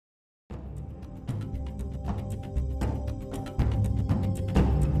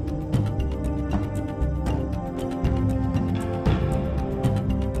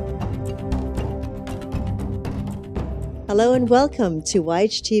Hello and welcome to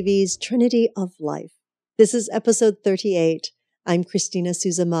YHTV's Trinity of Life. This is episode 38. I'm Christina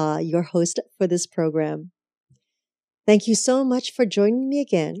Suzama, your host for this program. Thank you so much for joining me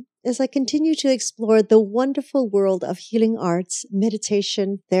again as I continue to explore the wonderful world of healing arts,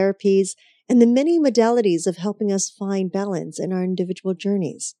 meditation, therapies, and the many modalities of helping us find balance in our individual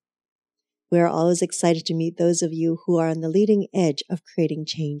journeys. We are always excited to meet those of you who are on the leading edge of creating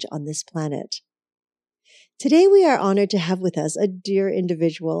change on this planet. Today, we are honored to have with us a dear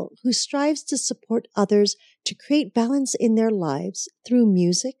individual who strives to support others to create balance in their lives through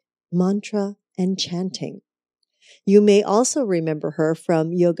music, mantra, and chanting. You may also remember her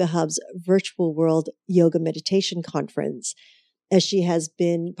from Yoga Hub's Virtual World Yoga Meditation Conference, as she has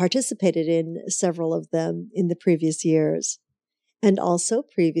been participated in several of them in the previous years. And also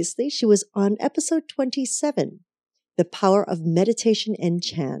previously, she was on episode 27, The Power of Meditation and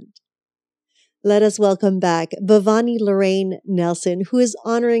Chant. Let us welcome back Bhavani Lorraine Nelson, who is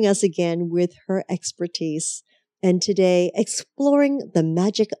honoring us again with her expertise, and today exploring the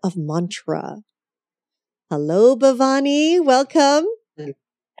magic of mantra. Hello, Bhavani. Welcome.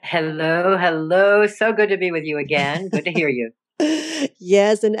 Hello. So good to be with you again. Good to hear you.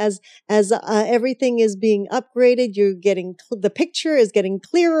 Yes, and as everything is being upgraded, you're getting the picture is getting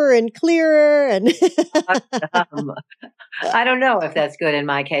clearer and clearer, and I don't know if that's good in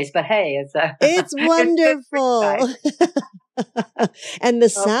my case, but hey, it's wonderful. And the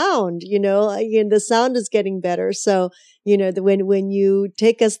sound, the sound is getting better. So, when you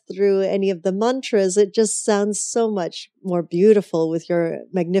take us through any of the mantras, it just sounds so much more beautiful with your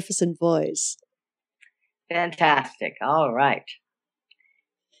magnificent voice. Fantastic. All right.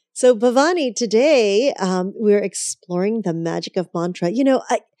 So, Bhavani, today we're exploring the magic of mantra.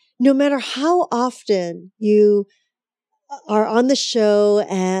 No matter how often you are on the show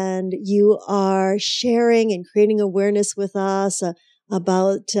and you are sharing and creating awareness with us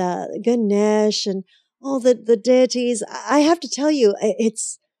about Ganesh and all the deities, I have to tell you,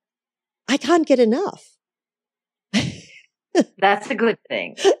 I can't get enough. That's a good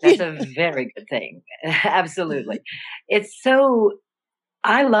thing. That's a very good thing. Absolutely.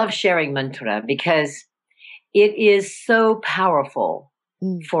 I love sharing mantra because it is so powerful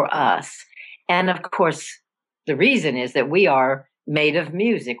for us. And of course, the reason is that we are made of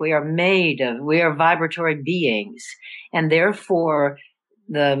music. We are vibratory beings. And therefore,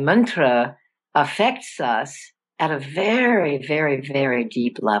 the mantra affects us at a very, very, very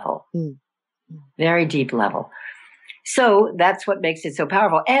deep level. Very deep level. So that's what makes it so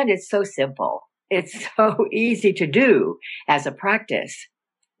powerful. And it's so simple. It's so easy to do as a practice,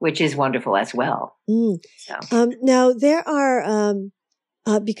 which is wonderful as well. So. Now, there are,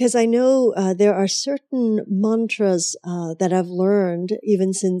 because I know there are certain mantras that I've learned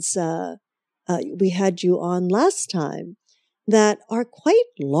even since we had you on last time that are quite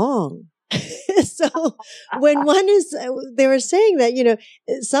long. So when they were saying that,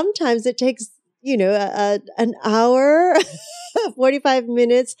 sometimes it takes an hour, 45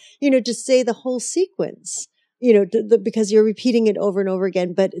 minutes, to say the whole sequence, because you're repeating it over and over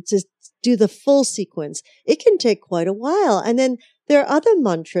again, but to do the full sequence, it can take quite a while. And then there are other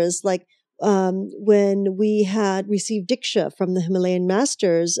mantras, like when we had received Diksha from the Himalayan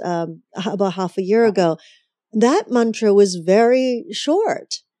masters about half a year ago, that mantra was very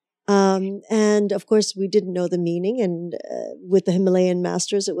short. And of course, we didn't know the meaning. And with the Himalayan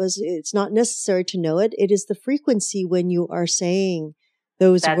masters, it's not necessary to know it. It is the frequency when you are saying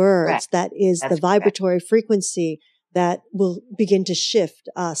those words. Correct. That is the vibratory frequency that will begin to shift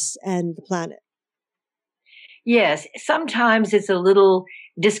us and the planet. Yes, sometimes it's a little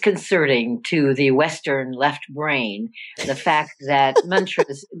disconcerting to the Western left brain, the fact that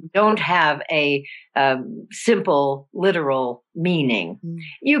mantras don't have a simple, literal meaning.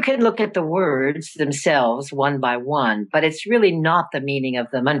 You can look at the words themselves one by one, but it's really not the meaning of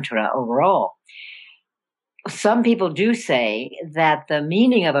the mantra overall. Some people do say that the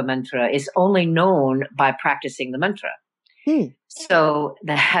meaning of a mantra is only known by practicing the mantra. So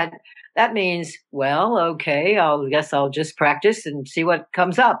that means, well, okay, I guess I'll just practice and see what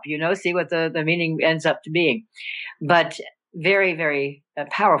comes up, see what the meaning ends up to being. But very, very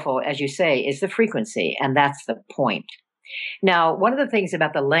powerful, as you say, is the frequency. And that's the point. Now, one of the things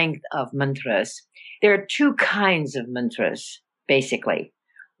about the length of mantras, there are two kinds of mantras, basically.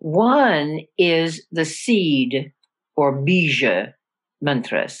 One is the seed or bija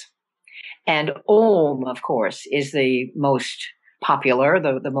mantras. And Om, of course, is the most popular,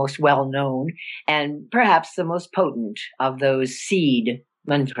 the most well-known, and perhaps the most potent of those seed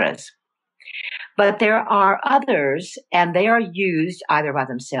mantras. But there are others, and they are used either by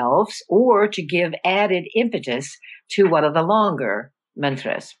themselves or to give added impetus to one of the longer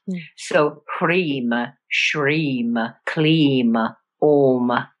mantras. So Hreem, Shreem, Kleem,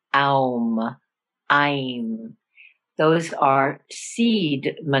 Om, Aum, Aim. Those are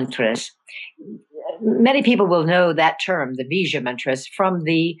seed mantras. Many people will know that term, the Bija mantras, from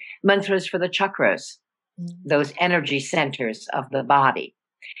the mantras for the chakras, those energy centers of the body.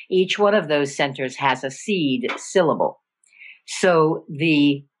 Each one of those centers has a seed syllable. So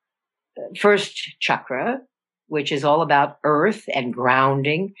the first chakra, which is all about earth and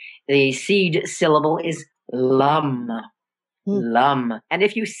grounding, the seed syllable is Lam. Lum. And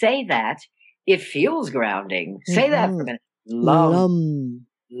if you say that, it feels grounding. Say that for a minute. Lum.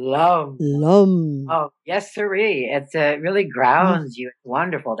 Lum. Lum. Oh, yes, sirree. It really grounds you. It's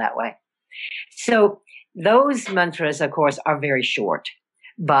wonderful that way. So those mantras, of course, are very short.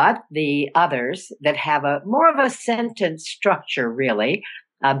 But the others that have a more of a sentence structure, really,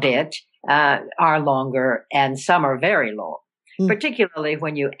 a bit, are longer, and some are very long. Particularly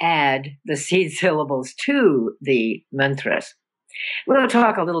when you add the seed syllables to the mantras. We'll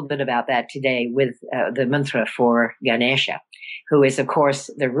talk a little bit about that today with the mantra for Ganesha, who is, of course,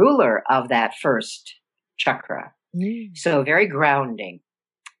 the ruler of that first chakra. So very grounding.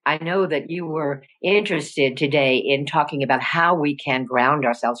 I know that you were interested today in talking about how we can ground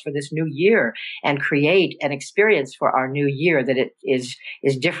ourselves for this new year and create an experience for our new year that it is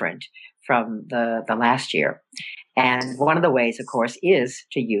different from the last year. And one of the ways, of course, is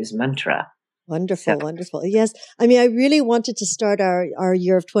to use mantra. Wonderful, wonderful. Yes. I mean, I really wanted to start our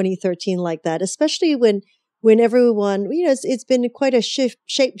year of 2013 like that, especially when everyone, it's been quite a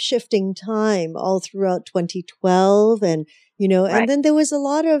shape-shifting time all throughout 2012. And, and then there was a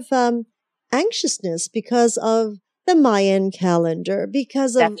lot of anxiousness because of the Mayan calendar,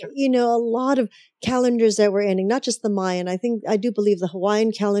 because of, a lot of calendars that were ending, not just the Mayan. I do believe the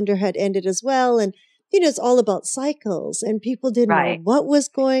Hawaiian calendar had ended as well. And, it's all about cycles, and people didn't know what was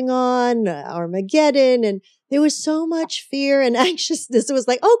going on, Armageddon, and there was so much fear and anxiousness. It was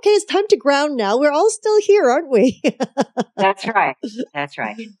like, okay, it's time to ground now. We're all still here, aren't we? That's right. That's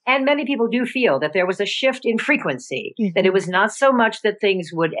right. And many people do feel that there was a shift in frequency, that it was not so much that things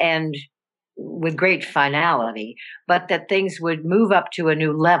would end with great finality, but that things would move up to a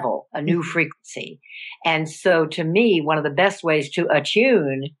new level, a new frequency. And so to me, one of the best ways to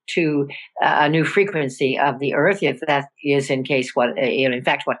attune to a new frequency of the earth, if that is in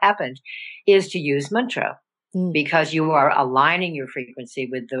fact what happened, is to use mantra, because you are aligning your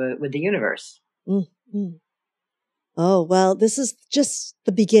frequency with the universe. Oh, well, this is just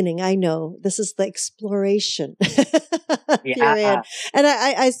the beginning. I know this is the exploration period. And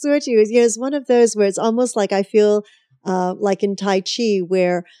I swear to you, it's one of those where it's almost like I feel like in Tai Chi,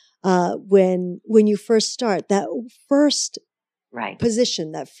 where when you first start, that first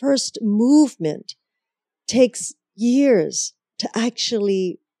position, that first movement takes years to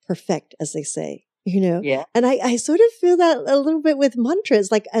actually perfect, as they say. Yeah. And I sort of feel that a little bit with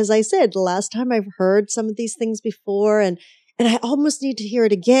mantras. Like, as I said, the last time I've heard some of these things before, and I almost need to hear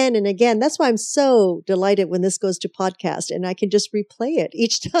it again and again. That's why I'm so delighted when this goes to podcast and I can just replay it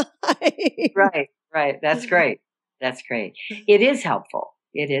each time. Right. That's great. That's great. It is helpful.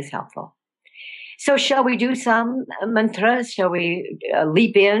 So shall we do some mantras? Shall we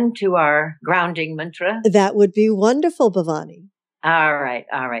leap into our grounding mantra? That would be wonderful, Bhavani. All right.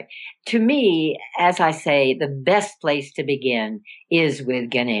 To me, as I say, the best place to begin is with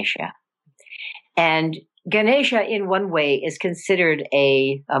Ganesha. And Ganesha, in one way, is considered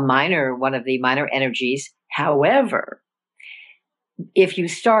one of the minor energies. However, if you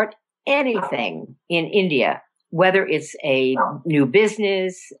start anything in India, whether it's a new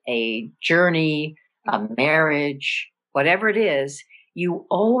business, a journey, a marriage, whatever it is, you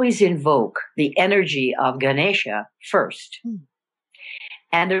always invoke the energy of Ganesha first.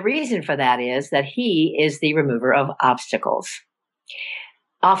 And the reason for that is that he is the remover of obstacles.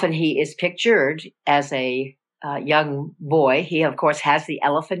 Often he is pictured as a young boy. He, of course, has the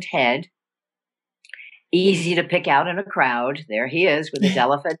elephant head. Easy to pick out in a crowd. There he is with his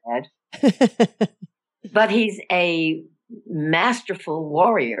elephant head. But he's a masterful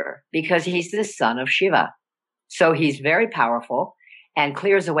warrior because he's the son of Shiva. So he's very powerful and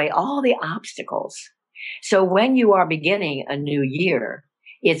clears away all the obstacles. So when you are beginning a new year,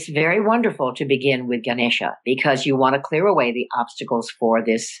 it's very wonderful to begin with Ganesha because you want to clear away the obstacles for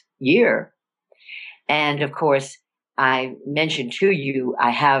this year. And of course, I mentioned to you,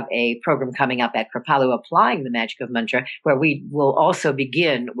 I have a program coming up at Kripalu, Applying the Magic of Mantra, where we will also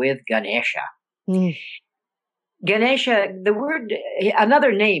begin with Ganesha. Ganesha,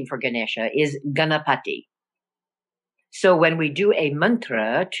 another name for Ganesha is Ganapati. So when we do a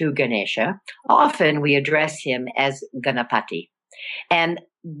mantra to Ganesha, often we address him as Ganapati. And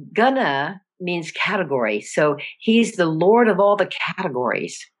Gana means category. So he's the Lord of all the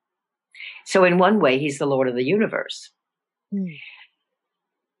categories. So in one way, he's the Lord of the universe. Mm.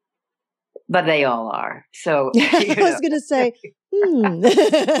 But they all are. So I was going to say,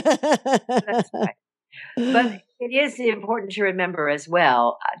 That's right. But it is important to remember as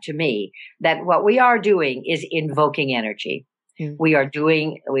well, to me, that what we are doing is invoking energy. Mm. We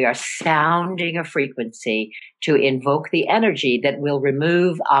are sounding a frequency to invoke the energy that will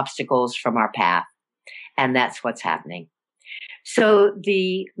remove obstacles from our path. And that's what's happening. So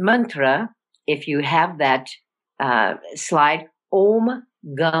the mantra, if you have that slide, Om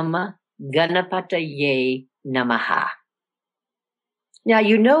Gam Ganapataye Namaha. Now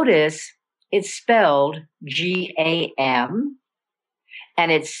you notice it's spelled G-A-M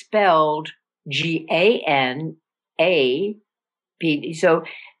and it's spelled G-A-N-A-P. So,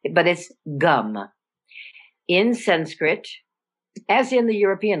 but it's gum. In Sanskrit, as in the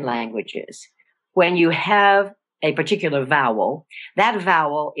European languages, when you have a particular vowel, that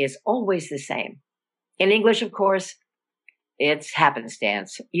vowel is always the same. In English, of course, it's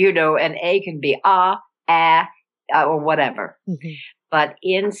happenstance. An A can be or whatever. Mm-hmm. But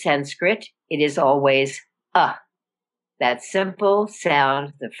in Sanskrit, it is always that simple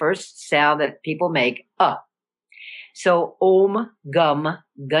sound, the first sound that people make, So Om Gam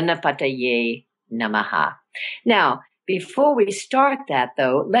Ganapataye Namaha. Now, before we start that,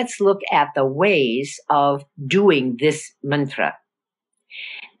 though, let's look at the ways of doing this mantra.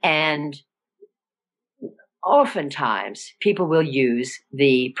 And oftentimes, people will use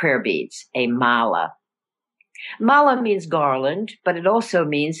the prayer beads, a mala. Mala means garland, but it also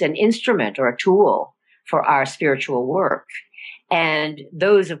means an instrument or a tool for our spiritual work. And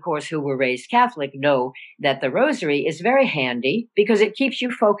those, of course, who were raised Catholic know that the rosary is very handy because it keeps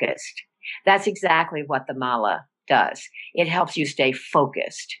you focused. That's exactly what the mala does. It helps you stay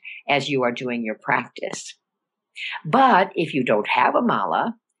focused as you are doing your practice. But if you don't have a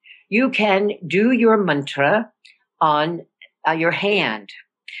mala, you can do your mantra on your hand,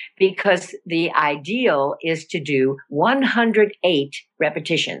 because the ideal is to do 108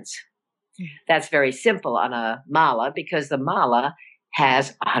 repetitions. That's very simple on a mala because the mala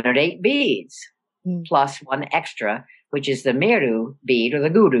has 108 beads plus one extra, which is the Meru bead or the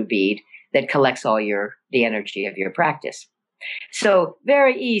Guru bead that collects all the energy of your practice. So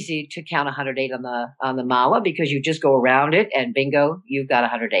very easy to count 108 on the mala because you just go around it and bingo, you've got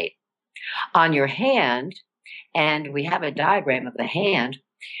 108. On your hand, and we have a diagram of the hand,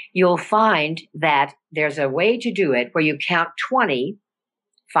 you'll find that there's a way to do it where you count 20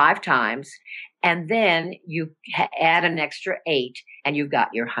 5 times, and then you add an extra 8, and you've got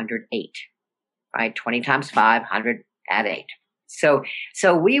your 108, right? 20 times 5, 100, add 8. So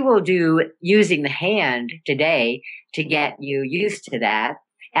we will do using the hand today to get you used to that.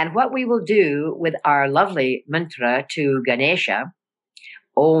 And what we will do with our lovely mantra to Ganesha,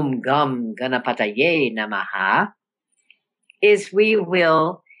 Om Gam Ganapataye Namaha, is we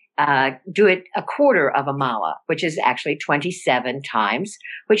will do it a quarter of a mala, which is actually 27 times,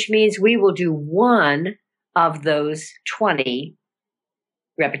 which means we will do one of those 20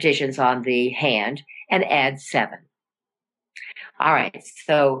 repetitions on the hand and add 7. All right.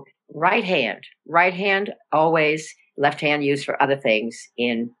 So right hand, always, left hand used for other things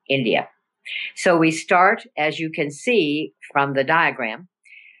in India. So we start, as you can see from the diagram,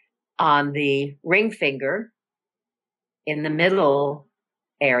 on the ring finger in the middle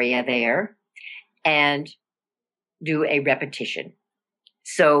area there and do a repetition.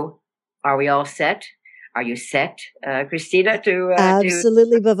 So are we all set? Are you set, Christina, to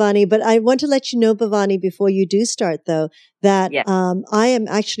Absolutely, Bhavani. But I want to let you know, Bhavani, before you do start, though, that I am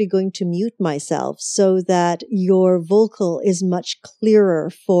actually going to mute myself so that your vocal is much clearer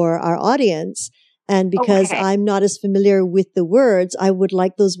for our audience. And because I'm not as familiar with the words, I would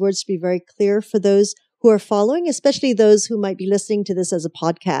like those words to be very clear for those who are following, especially those who might be listening to this as a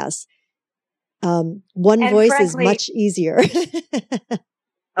podcast. One voice is much easier.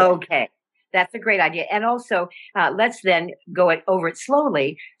 Okay. That's a great idea. And also, let's then go over it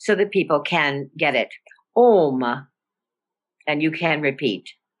slowly so that people can get it. Om. And you can repeat.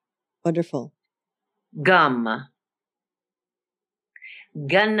 Wonderful. Gum.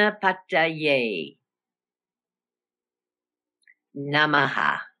 Ganapataye.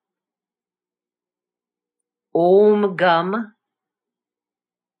 Namaha. Om Gum.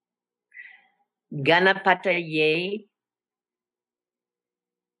 Ganapataye.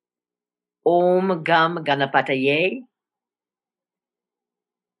 Om Gam Ganapataye.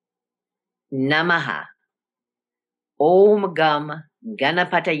 Namaha.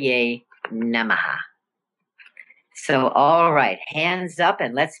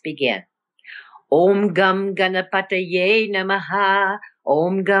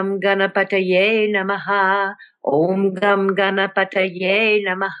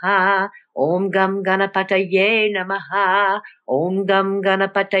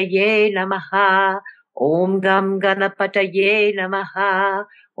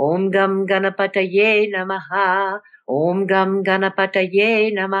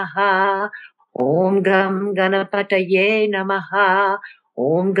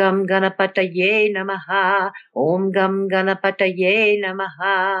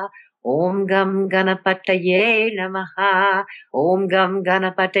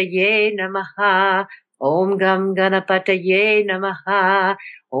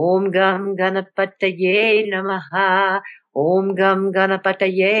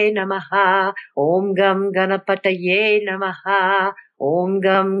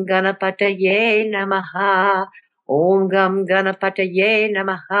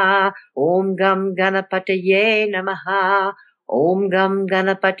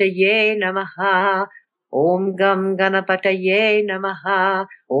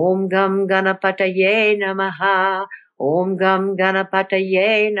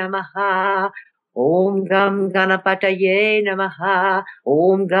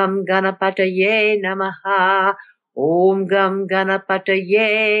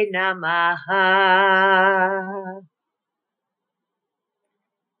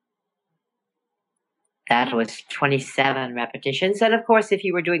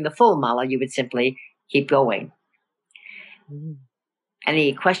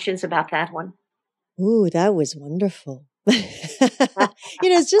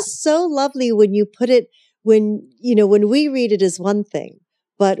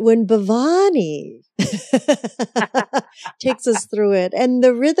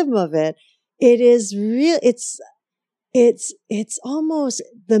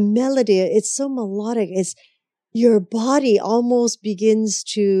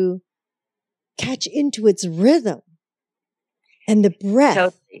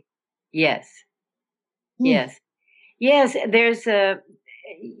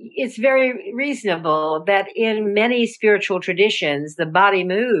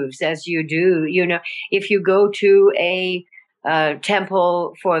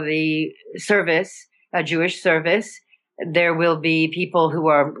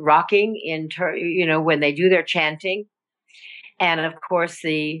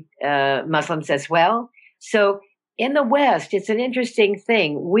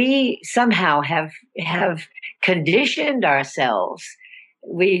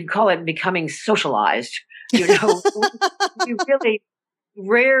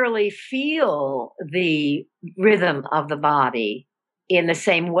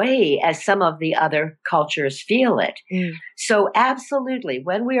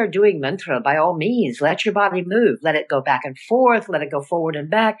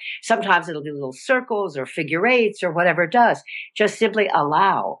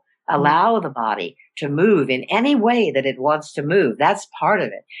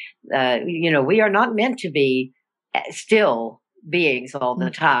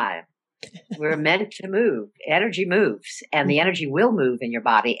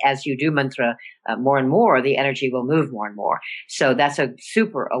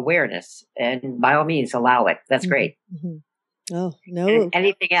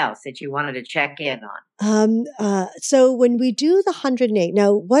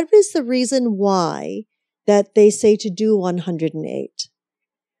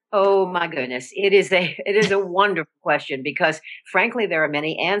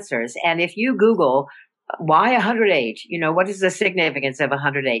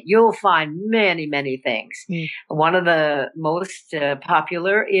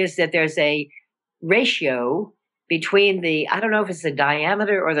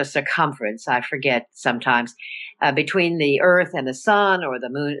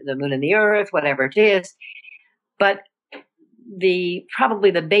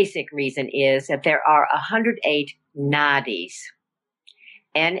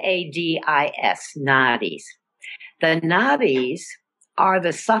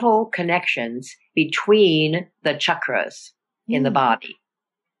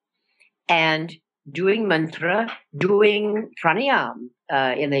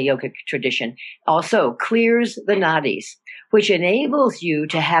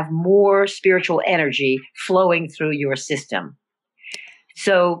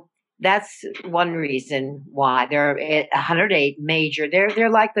 that's one reason why there are 108 major. They're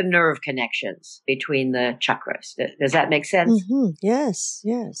like the nerve connections between the chakras. Does that make sense? Mm-hmm. Yes.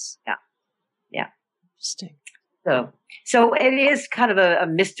 Yes. Yeah. Yeah. Interesting. So it is kind of a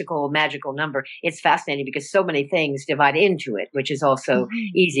mystical, magical number. It's fascinating because so many things divide into it, which is also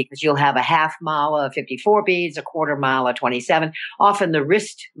easy because you'll have a half mala, 54 beads, a quarter mala, 27. Often the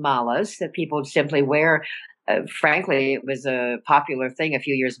wrist malas that people simply wear. Frankly, it was a popular thing a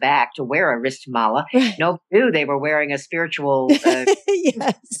few years back to wear a wrist mala. Right. Nobody knew they were wearing a spiritual,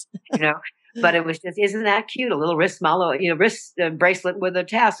 yes. you know. But it was just, isn't that cute? A little wrist mala, wrist bracelet with a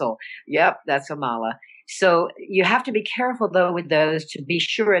tassel. Yep, that's a mala. So you have to be careful, though, with those to be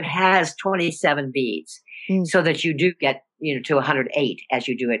sure it has 27 beads so that you do get, to 108 as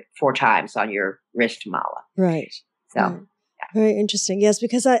you do it 4 times on your wrist mala. Right. So. Right. Very interesting. Yes,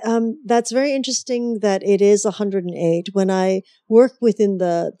 because that's very interesting that it is 108. When I work within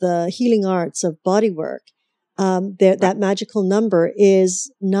the healing arts of body work, that magical number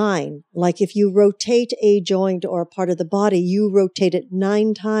is 9. Like if you rotate a joint or a part of the body, you rotate it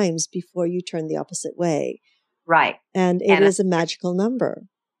 9 times before you turn the opposite way. Right. And it is a magical number.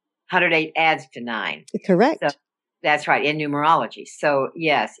 108 adds to 9. Correct. So, that's right, in numerology. So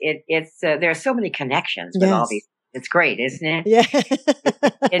yes, it's there are so many connections with all these. It's great, isn't it? Yeah.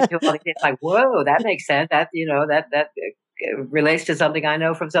 It's like, whoa, that makes sense. That that relates to something I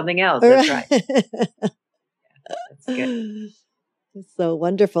know from something else. That's right. That's good. It's so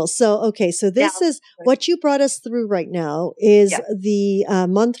wonderful. So, so this is what you brought us through right now is the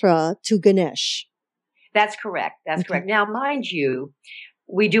mantra to Ganesh. That's correct. That's correct. Now, mind you,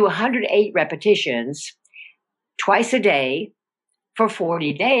 we do 108 repetitions twice a day for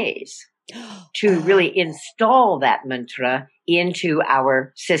 40 days to really install that mantra into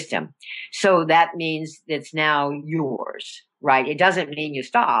our system. So that means it's now yours. Right. It doesn't mean you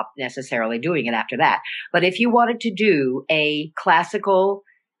stop necessarily doing it after that. But if you wanted to do a classical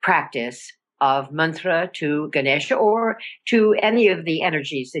practice of mantra to Ganesha or to any of the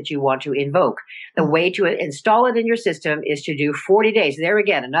energies that you want to invoke, the way to install it in your system is to do 40 days. There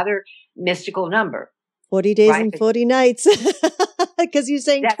again, another mystical number. 40 days and 40 nights. Because you're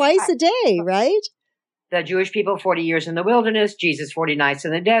saying twice a day, right? The Jewish people, 40 years in the wilderness, Jesus, 40 nights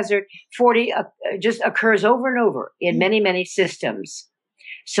in the desert, 40 just occurs over and over in many, many systems.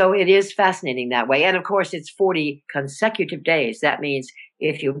 So it is fascinating that way. And of course, it's 40 consecutive days. That means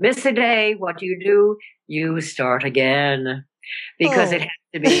if you miss a day, what do? You start again. Because it has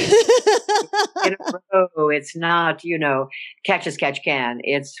to be in a row. It's not, catch as catch can.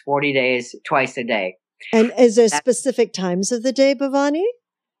 It's 40 days, twice a day. And is there specific times of the day, Bhavani?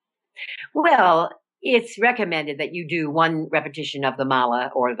 Well, it's recommended that you do 1 repetition of the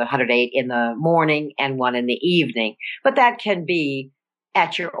mala or the 108 in the morning and 1 in the evening. But that can be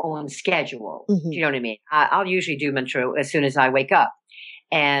at your own schedule. Do you know what I mean? I'll usually do mantra as soon as I wake up.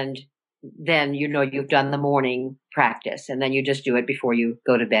 And then, you've done the morning practice. And then you just do it before you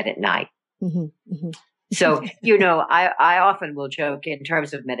go to bed at night. So, I often will joke in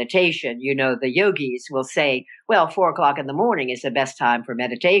terms of meditation, the yogis will say, well, 4:00 in the morning is the best time for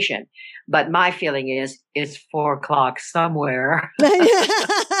meditation. But my feeling is it's 4:00 somewhere.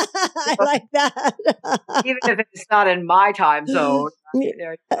 I like that. Even if it's not in my time zone.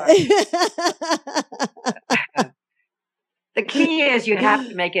 There you are. The key is you have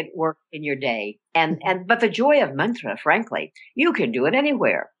to make it work in your day. But the joy of mantra, frankly, you can do it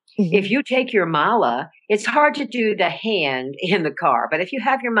anywhere. If you take your mala, it's hard to do the hand in the car, but if you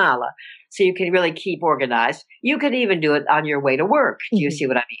have your mala, so you can really keep organized, you could even do it on your way to work. Do you see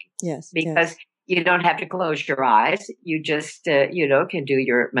what I mean? Yes. Because you don't have to close your eyes. You just, can do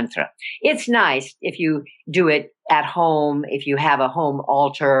your mantra. It's nice if you do it at home, if you have a home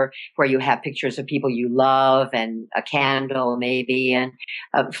altar where you have pictures of people you love and a candle maybe and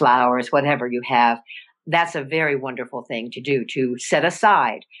flowers, whatever you have. That's a very wonderful thing to do, to set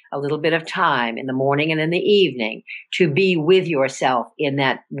aside a little bit of time in the morning and in the evening to be with yourself in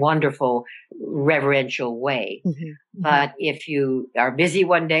that wonderful reverential way. But if you are busy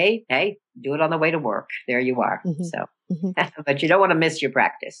one day, hey, do it on the way to work. There you are. So, but you don't want to miss your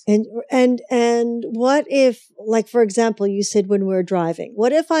practice. And what if, like, for example, you said when we're driving,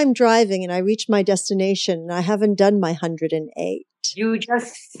 what if I'm driving and I reach my destination and I haven't done my 108? You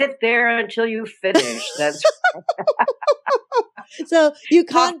just sit there until you finish. That's So you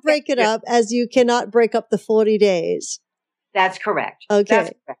can't break it up as you cannot break up the 40 days. That's correct. Okay.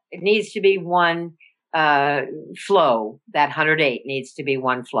 That's correct. It needs to be one flow. That 108 needs to be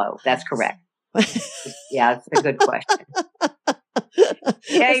one flow. That's correct. Yeah, it's a good question.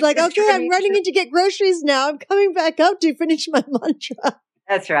 It's like, okay, I'm running in to get groceries now. I'm coming back up to finish my mantra.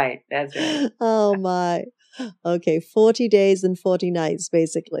 That's right. That's right. Oh my. Okay, 40 days and 40 nights,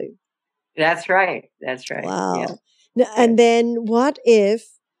 basically. That's right. That's right. Yeah. Wow. Yeah. And then what if,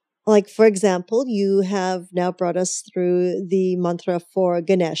 like, for example, you have now brought us through the mantra for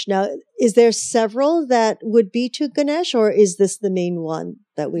Ganesh. Now, is there several that would be to Ganesh, or is this the main one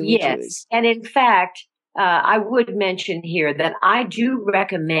that we would Yes. use? And in fact, I would mention here that I do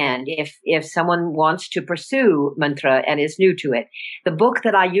recommend if someone wants to pursue mantra and is new to it, the book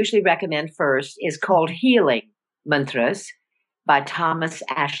that I usually recommend first is called Healing Mantras by Thomas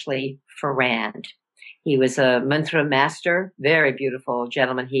Ashley Farrand. He was a mantra master, very beautiful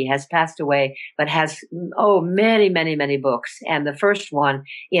gentleman. He has passed away, but has, many, many, many books. And the first one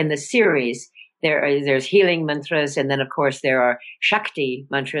in the series, there's healing mantras. And then, of course, there are Shakti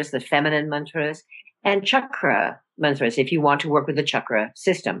mantras, the feminine mantras, and chakra mantras, if you want to work with the chakra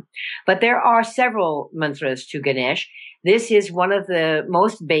system. But there are several mantras to Ganesh. This is one of the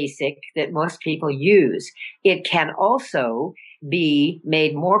most basic that most people use. It can also be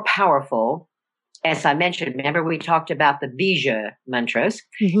made more powerful. As I mentioned, remember we talked about the Bija mantras,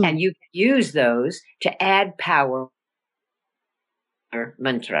 and you can use those to add power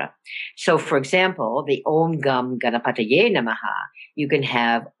mantra. So, for example, the Om Gam Ganapataye Namaha, you can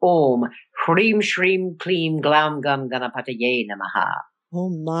have Om Hrim Shrim Kleem Glaum Gam Ganapataye Namaha. Oh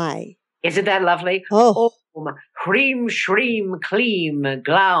my. Isn't that lovely? Oh. Om Hrim Shrim Kleem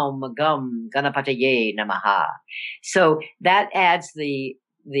Glaum Gam Ganapataye Namaha. So that adds the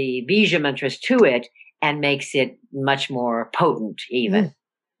Bija mantras to it and makes it much more potent even.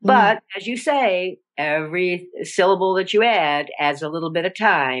 But as you say, every syllable that you add adds a little bit of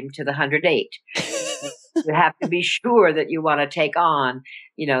time to the 108. You have to be sure that you want to take on,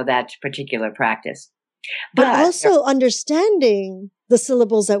 that particular practice. But also understanding the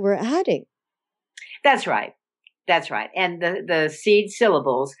syllables that we're adding. That's right. That's right. And the seed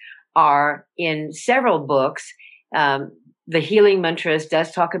syllables are in several books. The Healing Mantras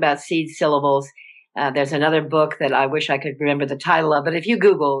does talk about seed syllables. There's another book that I wish I could remember the title of, but if you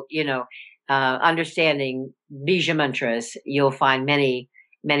Google, understanding Bija mantras, you'll find many,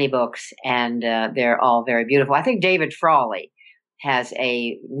 many books, and they're all very beautiful. I think David Frawley has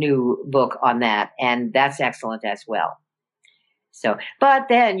a new book on that, and that's excellent as well. So, but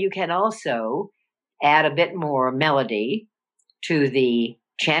then you can also add a bit more melody to the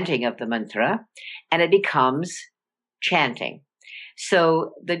chanting of the mantra, and it becomes chanting.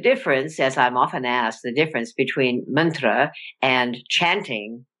 So the difference, as I'm often asked, the difference between mantra and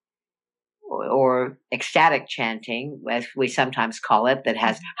chanting or ecstatic chanting, as we sometimes call it, that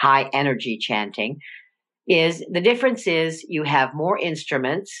has high energy chanting, is the difference is you have more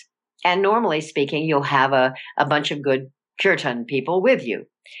instruments, and normally speaking, you'll have a bunch of good kirtan people with you.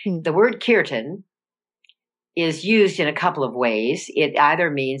 The word kirtan is used in a couple of ways. It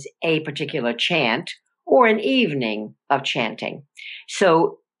either means a particular chant or an evening of chanting.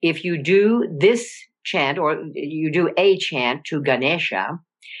 So if you do this chant or you do a chant to Ganesha,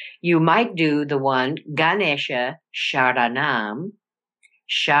 you might do the one Ganesha Sharanam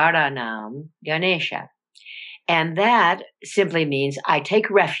Ganesha. And that simply means I take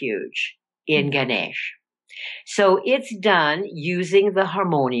refuge in Ganesh. So it's done using the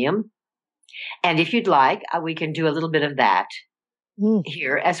harmonium. And if you'd like, we can do a little bit of that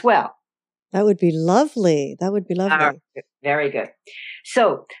here as well. That would be lovely. That would be lovely. Very good.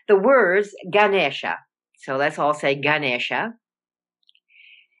 So the words Ganesha. So let's all say Ganesha.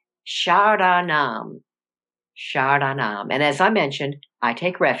 Sharanam. And as I mentioned, I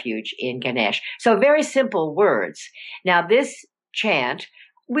take refuge in Ganesh. So very simple words. Now this chant,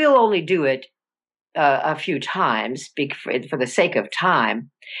 we'll only do it a few times for the sake of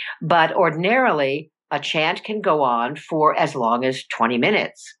time, but ordinarily a chant can go on for as long as 20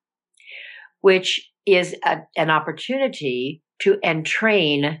 minutes, which is an opportunity to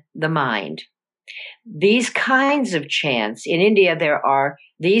entrain the mind. These kinds of chants, in India, there are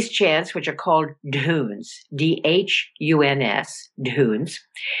these chants which are called dhuns, D-H-U-N-S, dhuns,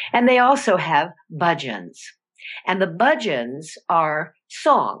 and they also have bhajans. And the bhajans are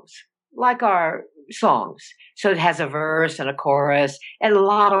songs, like our songs. So it has a verse and a chorus and a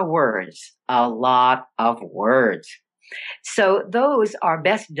lot of words. So those are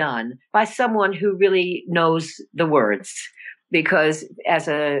best done by someone who really knows the words, because as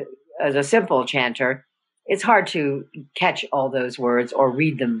a simple chanter, it's hard to catch all those words or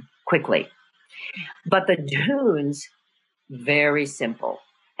read them quickly. But the dhuns, very simple.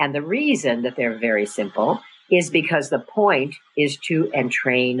 And the reason that they're very simple is because the point is to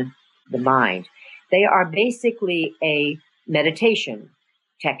entrain the mind. They are basically a meditation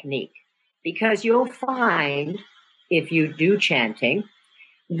technique, because you'll find if you do chanting,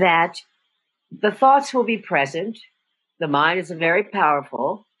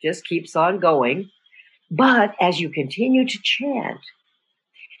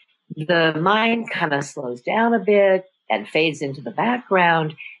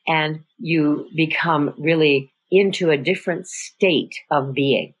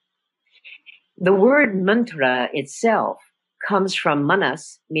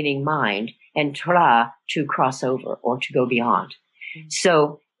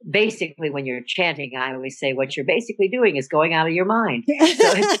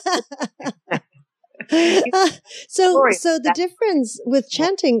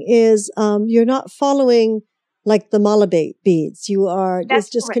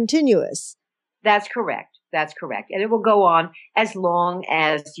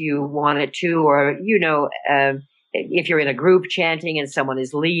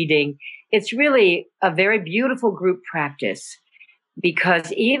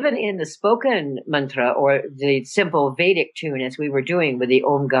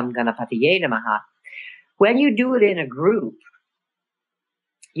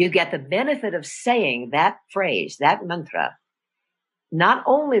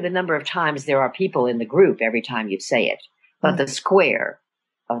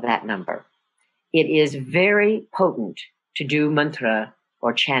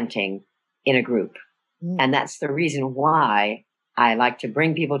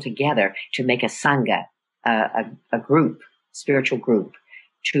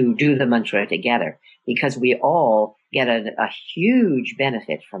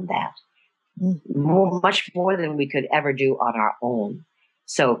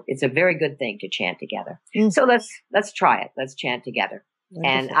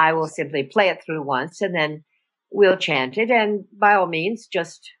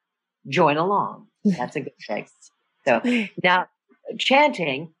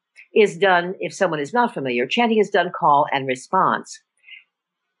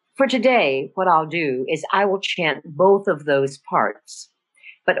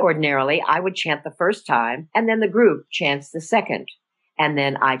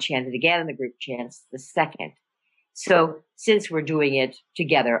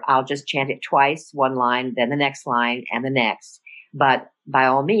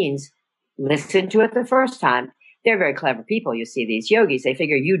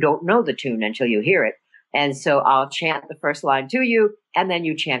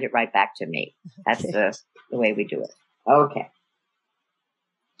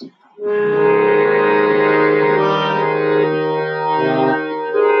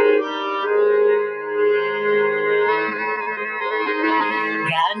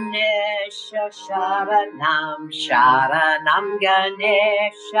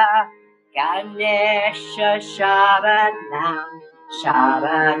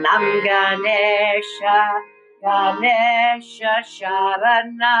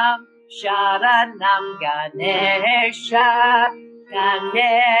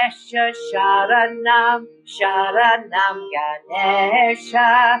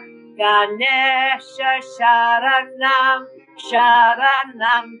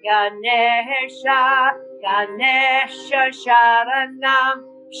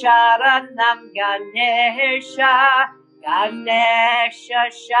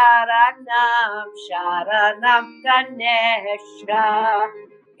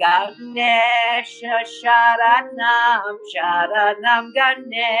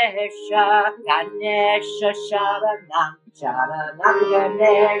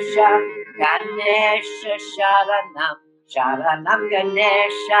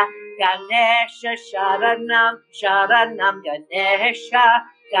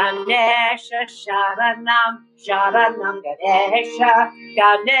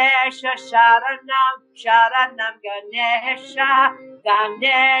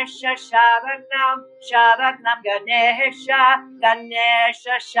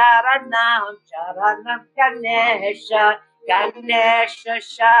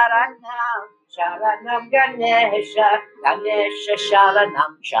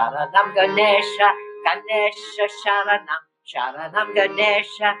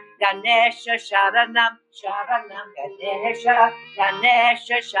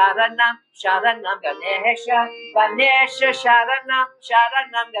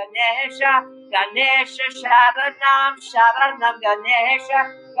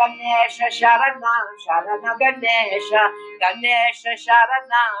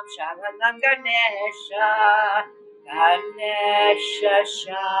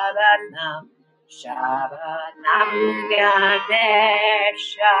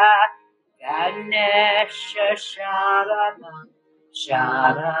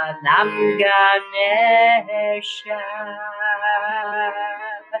 Sharanam Ganesha.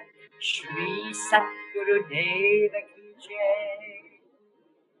 Shri Satguru Deva Ki Jai.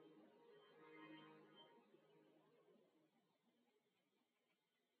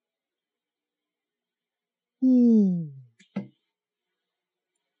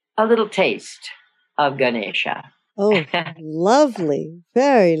 A little taste of Ganesha. Oh, lovely.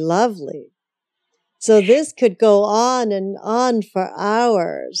 Very lovely. So this could go on and on for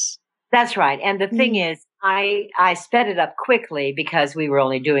hours. That's right. And the thing is, I sped it up quickly because we were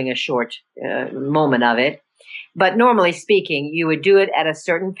only doing a short moment of it. But normally speaking, you would do it at a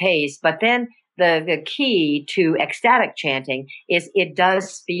certain pace. But then the key to ecstatic chanting is it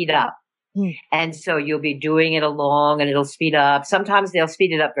does speed up. And so you'll be doing it along and it'll speed up. Sometimes they'll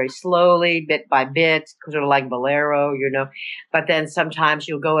speed it up very slowly, bit by bit, sort of like bolero, but then sometimes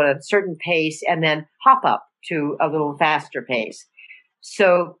you'll go at a certain pace and then hop up to a little faster pace.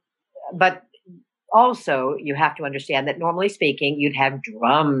 So, but also you have to understand that normally speaking, you'd have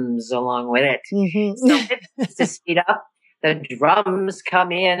drums along with it. So to speed up, the drums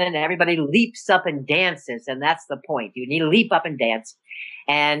come in and everybody leaps up and dances. And that's the point. You need to leap up and dance.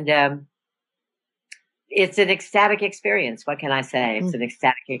 And, it's an ecstatic experience. What can I say? It's an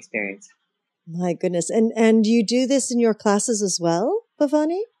ecstatic experience. My goodness. And you do this in your classes as well,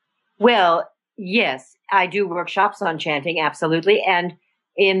 Bhavani? Well, yes, I do workshops on chanting. Absolutely. And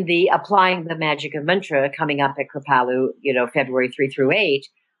in the Applying the Magic of Mantra coming up at Kripalu, February 3 through 8,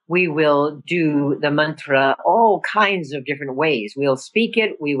 we will do the mantra all kinds of different ways. We'll speak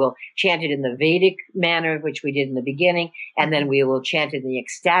it. We will chant it in the Vedic manner, which we did in the beginning. And then we will chant it in the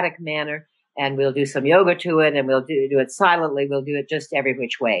ecstatic manner. And we'll do some yoga to it, and we'll do it silently. We'll do it just every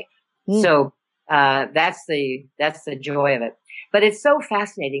which way. So that's the joy of it. But it's so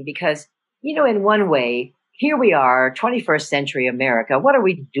fascinating because, in one way, here we are, 21st century America. What are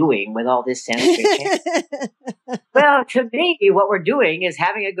we doing with all this Sanskrit chanting? Well, to me, what we're doing is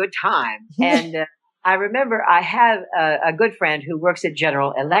having a good time. And I remember I have a good friend who works at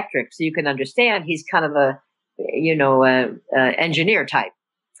General Electric, so you can understand he's kind of a engineer type.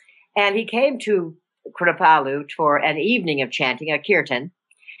 And he came to Kripalu for an evening of chanting, a kirtan.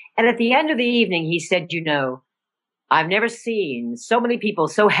 And at the end of the evening, he said, I've never seen so many people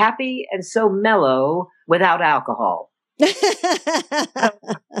so happy and so mellow without alcohol.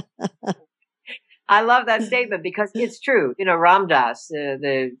 I love that statement because it's true. Ram Dass,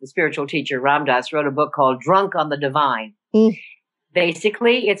 the spiritual teacher, Ram Dass, wrote a book called Drunk on the Divine.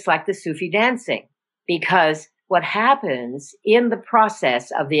 Basically, it's like the Sufi dancing because what happens in the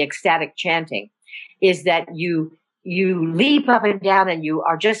process of the ecstatic chanting is that you leap up and down and you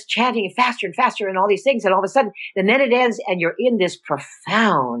are just chanting faster and faster and all these things. And all of a sudden, and then it ends and you're in this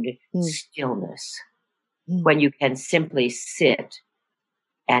profound stillness when you can simply sit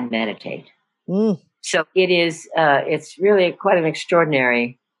and meditate. So it is, it's really quite an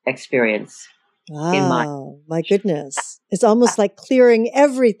extraordinary experience. Wow, my goodness. It's almost like clearing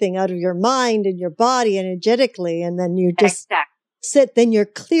everything out of your mind and your body energetically. And then you just sit, then you're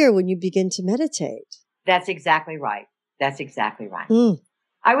clear when you begin to meditate. That's exactly right. That's exactly right.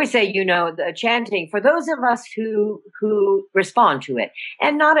 I would say, the chanting, for those of us who respond to it,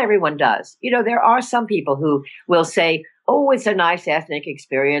 and not everyone does, there are some people who will say, oh, it's a nice ethnic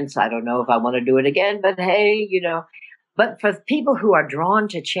experience. I don't know if I want to do it again, but hey, but for people who are drawn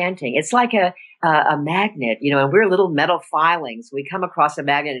to chanting, it's like a magnet, and we're little metal filings. We come across a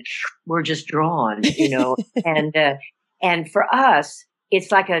magnet and we're just drawn, and for us,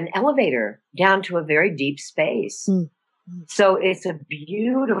 it's like an elevator down to a very deep space. So it's a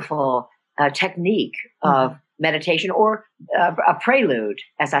beautiful technique of meditation or a prelude,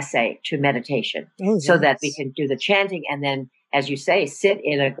 as I say, to meditation so that we can do the chanting and then, as you say, sit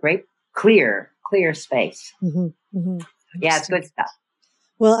in a great, clear space. Yeah, it's good stuff.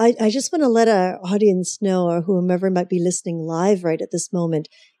 Well, I just want to let our audience know, or whomever might be listening live right at this moment,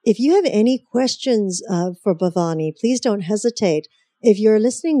 if you have any questions for Bhavani, please don't hesitate. If you're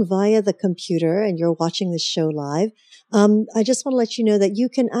listening via the computer and you're watching this show live, I just want to let you know that you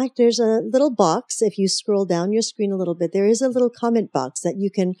can there's a little box. If you scroll down your screen a little bit, there is a little comment box that you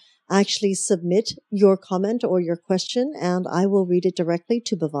can actually submit your comment or your question, and I will read it directly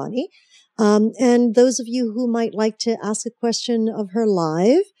to Bhavani. And those of you who might like to ask a question of her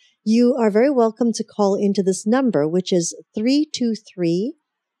live, you are very welcome to call into this number, which is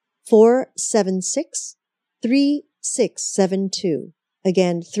 323-476-3672.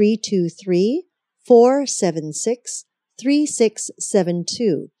 Again,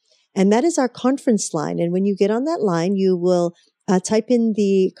 323-476-3672. And that is our conference line. And when you get on that line, you will type in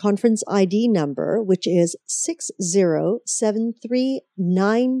the conference ID number, which is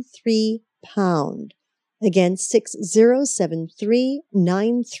 607393 pound. Again,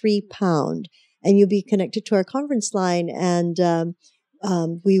 607393 pound. And you'll be connected to our conference line, and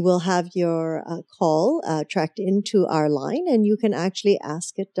we will have your call tracked into our line, and you can actually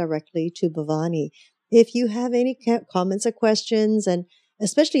ask it directly to Bhavani. If you have any comments or questions, and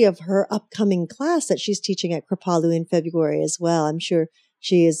especially of her upcoming class that she's teaching at Kripalu in February as well, I'm sure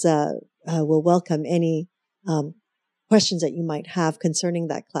she is will welcome any questions that you might have concerning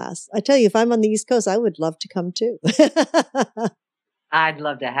that class. I tell you, if I'm on the East Coast, I would love to come too. I'd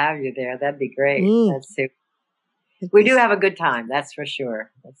love to have you there. That'd be great. Mm. That's super. We do have a good time, that's for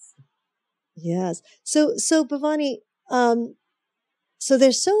sure. Yes. So Bhavani, so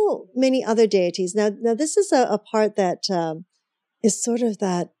there's so many other deities. Now this is a part that is sort of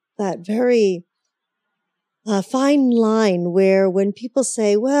that very fine line where when people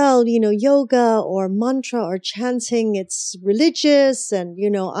say, well, yoga or mantra or chanting, it's religious, and,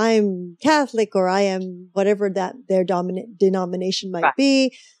 I'm Catholic, or I am whatever that their dominant denomination might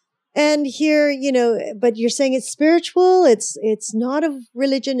be. And here, but you're saying it's spiritual. It's not a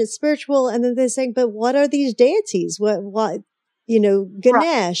religion. It's spiritual. And then they're saying, but what are these deities? What,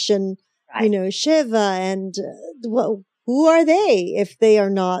 Ganesh and, Shiva, and who are they if they are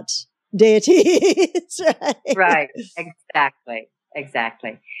not deities? Right.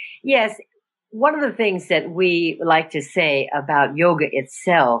 Exactly. Yes. One of the things that we like to say about yoga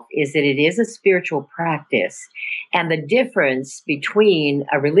itself is that it is a spiritual practice. And the difference between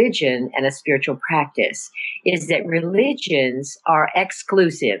a religion and a spiritual practice is that religions are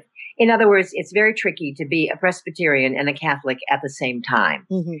exclusive. In other words, it's very tricky to be a Presbyterian and a Catholic at the same time.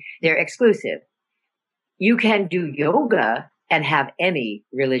 Mm-hmm. They're exclusive. You can do yoga and have any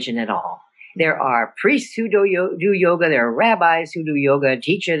religion at all. There are priests who do yoga. There are rabbis who do yoga and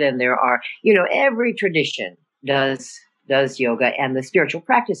teach it. And there are, every tradition does yoga, and the spiritual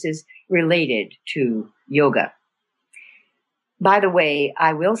practices related to yoga. By the way,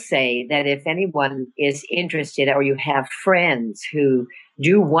 I will say that if anyone is interested, or you have friends who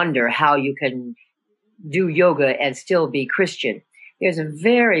do wonder how you can do yoga and still be Christian, there's a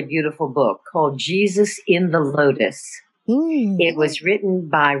very beautiful book called Jesus in the Lotus. It was written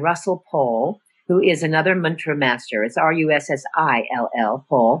by Russell Paul, who is another mantra master. It's Russill,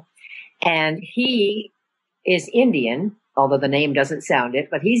 Paul. And he is Indian, although the name doesn't sound it,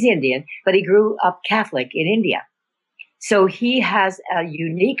 but he's Indian, but he grew up Catholic in India. So he has a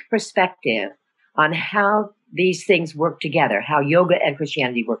unique perspective on how these things work together, how yoga and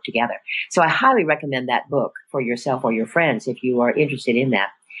Christianity work together. So I highly recommend that book for yourself or your friends if you are interested in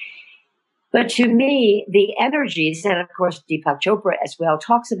that. But to me, the energies, and of course Deepak Chopra as well,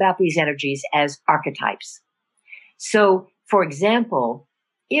 talks about these energies as archetypes. So, for example,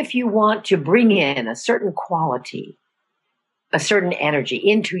 if you want to bring in a certain quality, a certain energy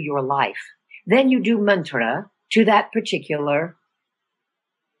into your life, then you do mantra to that particular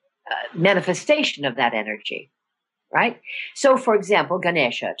manifestation of that energy. Right? So, for example,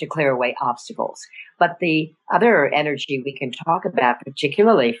 Ganesha, to clear away obstacles. But the other energy we can talk about,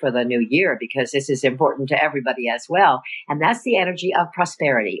 particularly for the new year, because this is important to everybody as well, and that's the energy of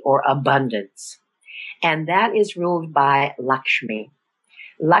prosperity or abundance. And that is ruled by Lakshmi.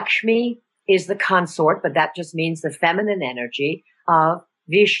 Lakshmi is the consort, but that just means the feminine energy of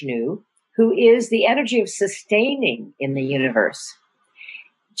Vishnu, who is the energy of sustaining in the universe.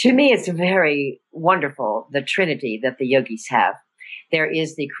 To me, it's very wonderful, the trinity that the yogis have. There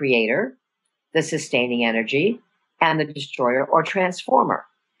is the creator, the sustaining energy, and the destroyer or transformer.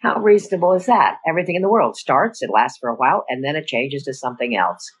 How reasonable is that? Everything in the world starts, it lasts for a while, and then it changes to something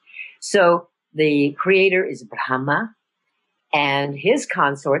else. So the creator is Brahma, and his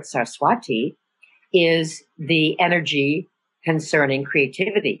consort, Saraswati, is the energy concerning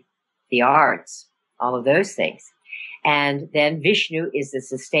creativity, the arts, all of those things. And then Vishnu is the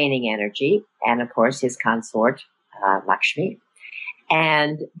sustaining energy, and of course his consort, Lakshmi.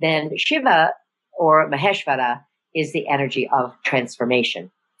 And then Shiva, or Maheshvara, is the energy of transformation.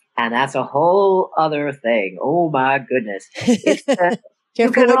 And that's a whole other thing. Oh my goodness.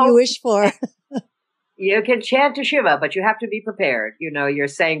 Careful what you wish for. You can chant to Shiva, but you have to be prepared. You're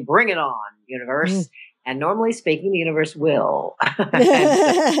saying, bring it on, universe. And normally speaking, the universe will. You have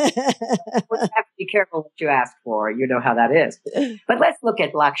to be careful what you ask for. You know how that is. But let's look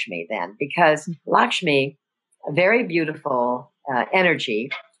at Lakshmi then, because Lakshmi, a very beautiful energy,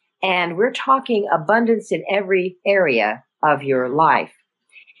 and we're talking abundance in every area of your life.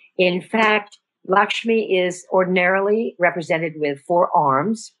 In fact, Lakshmi is ordinarily represented with 4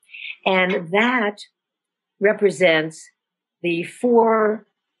 arms, and that represents the four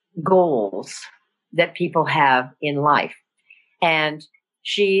goals that people have in life. And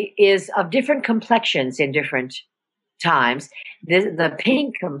she is of different complexions in different times. The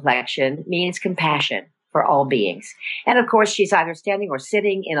pink complexion means compassion for all beings. And of course, she's either standing or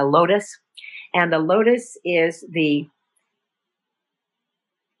sitting in a lotus. And the lotus is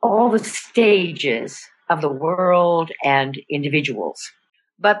all the stages of the world and individuals.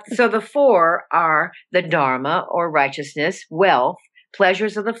 But so the four are the Dharma or righteousness, wealth,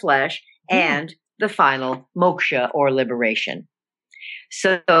 pleasures of the flesh, and the final moksha or liberation.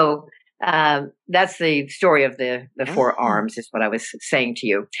 So that's the story of the four arms, is what I was saying to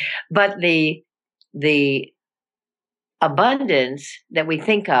you. But the abundance that we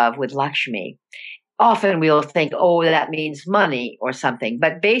think of with Lakshmi, often we'll think, oh, that means money or something.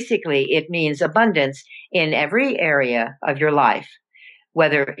 But basically, it means abundance in every area of your life,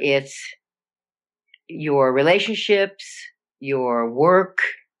 whether it's your relationships, your work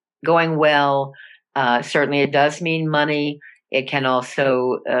going well. Certainly, it does mean money. It can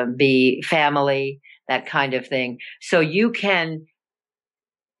also be family, that kind of thing. So you can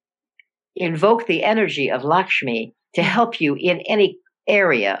invoke the energy of Lakshmi to help you in any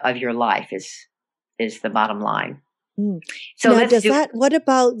area of your life is the bottom line. So now, what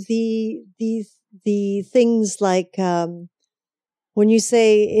about the things like when you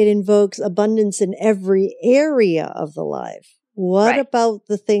say it invokes abundance in every area of the life? What about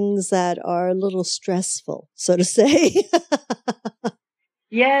the things that are a little stressful, so to say?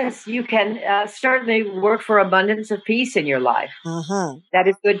 Yes, you can certainly work for abundance of peace in your life. That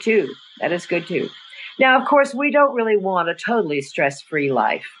is good too. Now, of course, we don't really want a totally stress-free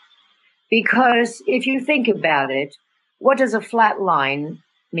life, because if you think about it, what does a flat line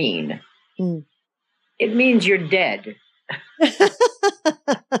mean? It means you're dead.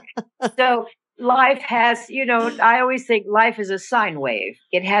 So life has, I always think life is a sine wave.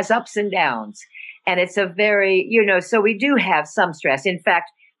 It has ups and downs. And it's a very, so we do have some stress. In fact,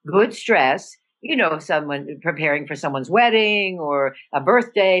 good stress, someone preparing for someone's wedding or a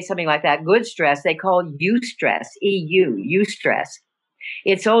birthday, something like that, good stress, they call eustress, eustress.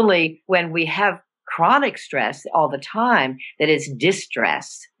 It's only when we have chronic stress all the time that it's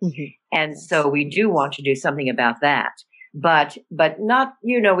distress. And so we do want to do something about that. But not,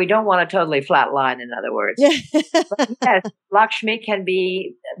 we don't want a totally flat line, in other words. But yes, Lakshmi can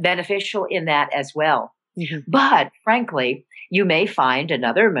be beneficial in that as well. But frankly, you may find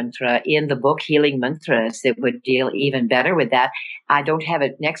another mantra in the book, Healing Mantras, that would deal even better with that. I don't have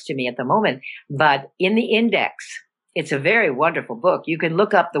it next to me at the moment, but in the index, it's a very wonderful book. You can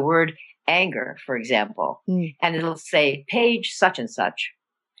look up the word anger, for example, and it'll say page such and such,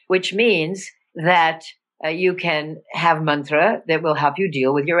 which means that you can have mantra that will help you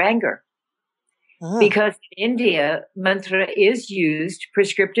deal with your anger. Because in India, mantra is used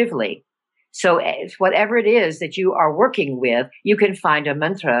prescriptively. So whatever it is that you are working with, you can find a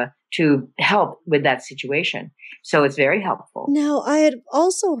mantra to help with that situation. So it's very helpful. Now, I had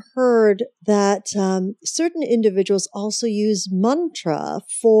also heard that certain individuals also use mantra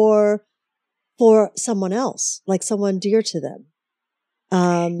for someone else, like someone dear to them.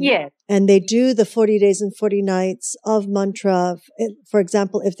 Yes. And they do the 40 days and 40 nights of mantra. For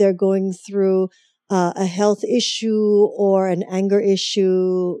example, if they're going through a health issue or an anger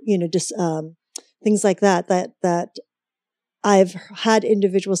issue, just things like that I've had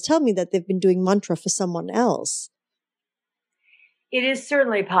individuals tell me that they've been doing mantra for someone else. It is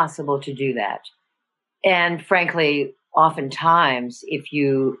certainly possible to do that. And frankly, oftentimes, if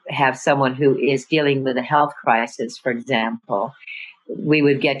you have someone who is dealing with a health crisis, for example, we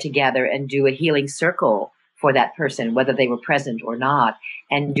would get together and do a healing circle for that person, whether they were present or not,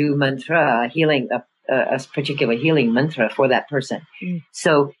 and do mantra, a particular healing mantra for that person.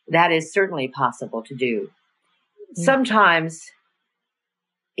 So that is certainly possible to do. Sometimes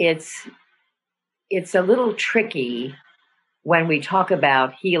it's a little tricky when we talk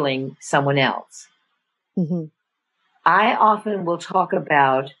about healing someone else. I often will talk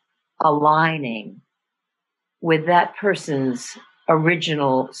about aligning with that person's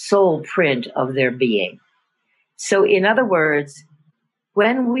original soul print of their being. So in other words,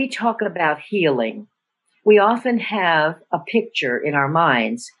 when we talk about healing, we often have a picture in our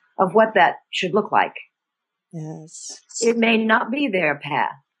minds of what that should look like. Yes. It may not be their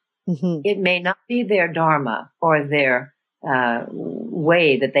path. It may not be their dharma or their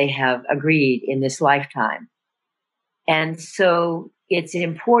way that they have agreed in this lifetime. And so it's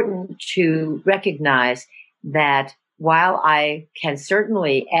important to recognize that while I can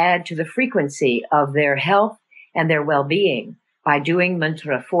certainly add to the frequency of their health and their well-being by doing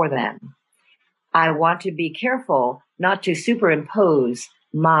mantra for them, I want to be careful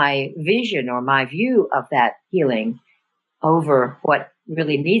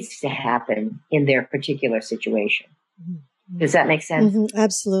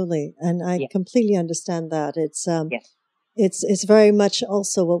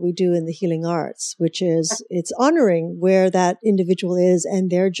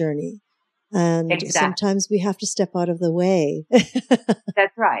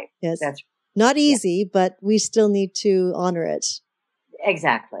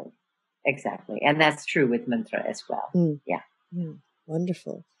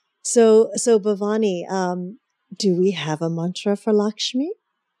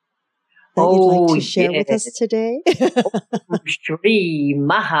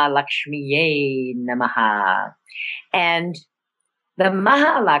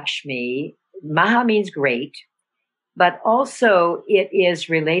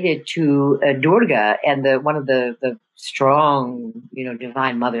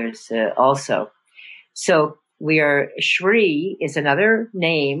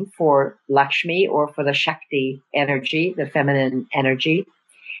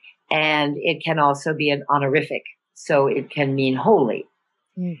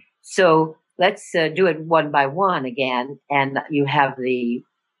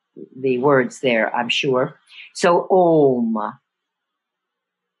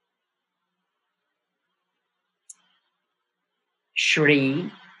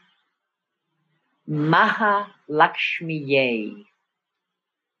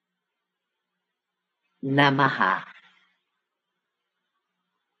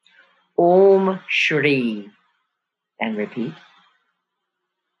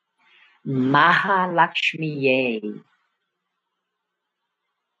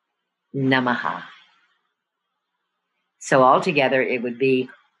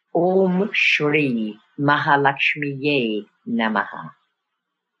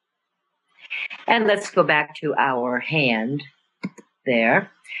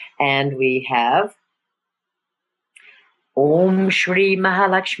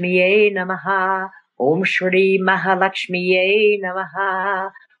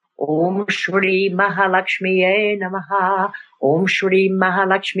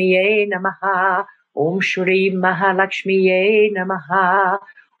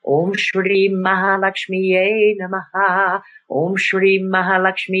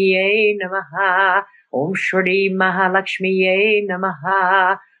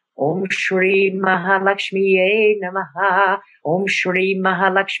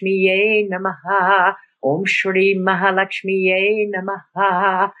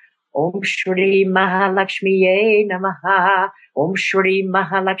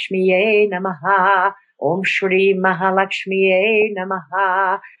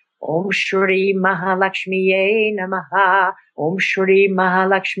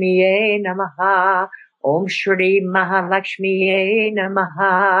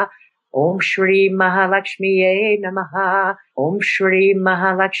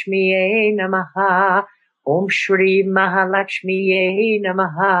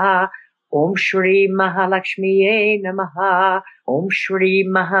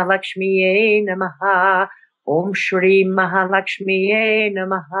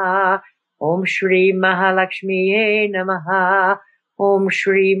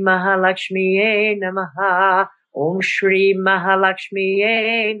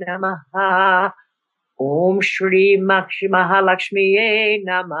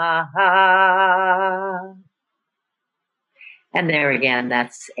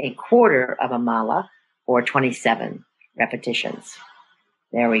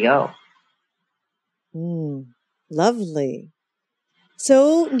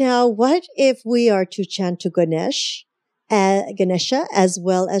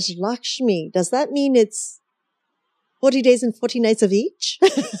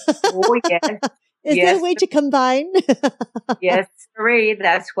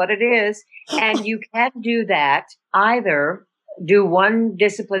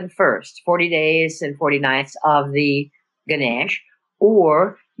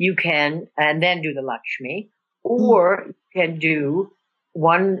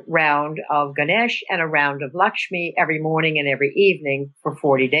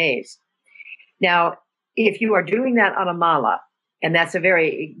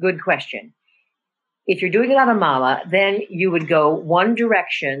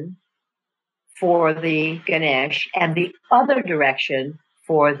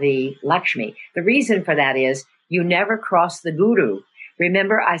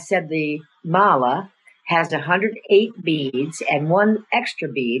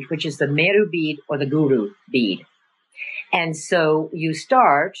And so you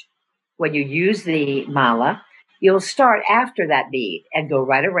start, when you use the mala, you'll start after that bead and go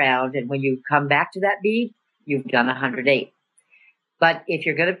right around. And when you come back to that bead, you've done 108. But if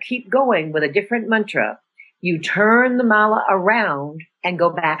you're going to keep going with a different mantra, you turn the mala around and go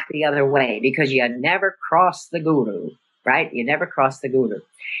back the other way, because you never cross the guru, right? You never cross the guru.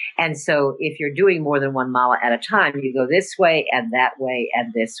 And so if you're doing more than one mala at a time, you go this way and that way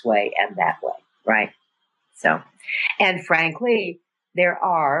and this way and that way, right? So, and frankly, there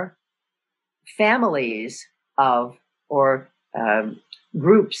are families of, or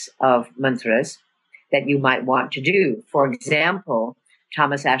groups of mantras that you might want to do. For example,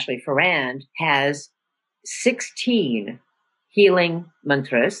 Thomas Ashley Farrand has 16 healing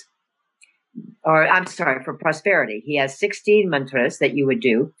mantras, or I'm sorry, for prosperity. He has 16 mantras that you would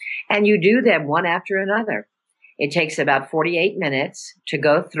do, and you do them one after another. It takes about 48 minutes to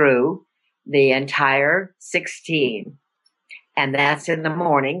go through the entire 16. And that's in the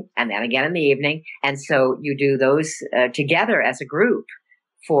morning, and then again in the evening. And so you do those together as a group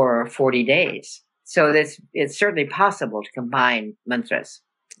for 40 days. So it's certainly possible to combine mantras.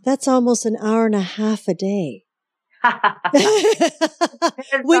 That's almost an hour and a half a day.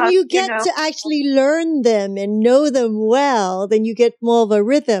 When you get to actually learn them and know them well, then you get more of a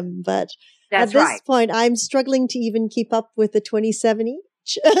rhythm. But at this point, I'm struggling to even keep up with the 27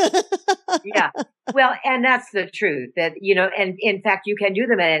 each. Yeah. Well, and that's the truth, that, and in fact, you can do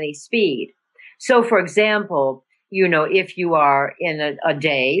them at any speed. So for example, if you are in a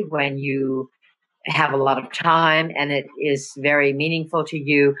day when you have a lot of time and it is very meaningful to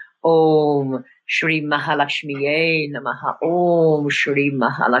you, Om Shri Mahalakshmiye Namaha, Om Shri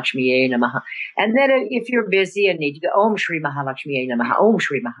Mahalakshmiye Namaha. And then if you're busy and need to go, Om Shri Mahalakshmiye Namaha, Om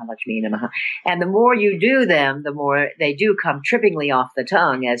Shri Mahalakshmiye Namaha. And the more you do them, the more they do come trippingly off the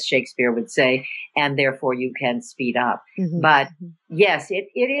tongue, as Shakespeare would say, and therefore you can speed up. Mm-hmm. But yes, it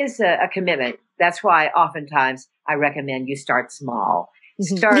is a commitment. That's why oftentimes I recommend you start small.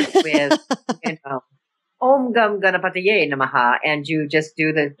 Start with, Om Gam Ganapataye Namaha, and you just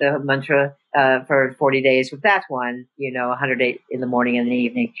do the mantra for 40 days with that one, 108 in the morning and the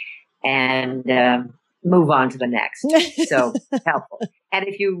evening, and move on to the next. So helpful. And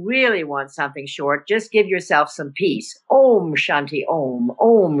if you really want something short, just give yourself some peace. Om Shanti Om,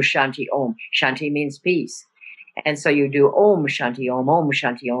 Om Shanti Om. Shanti means peace. And so you do Om Shanti Om, Om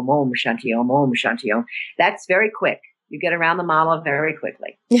Shanti Om, Om Shanti Om, Om Shanti Om. That's very quick. You get around the mala very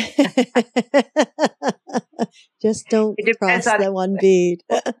quickly. Just don't cross that one bead.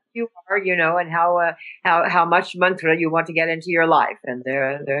 You are, and how much mantra you want to get into your life, and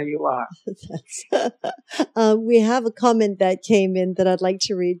there you are. We have a comment that came in that I'd like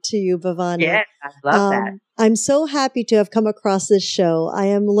to read to you, Bhavani. Yeah, I love that. I'm so happy to have come across this show. I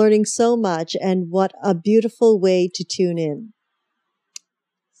am learning so much, and what a beautiful way to tune in.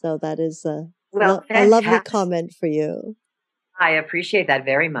 So that is a lovely comment for you. I appreciate that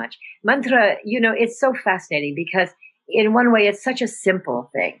very much. Mantra, it's so fascinating because in one way it's such a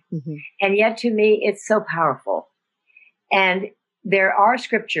simple thing. Mm-hmm. And yet to me, it's so powerful. And there are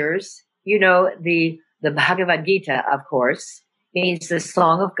scriptures, the Bhagavad Gita, of course, means the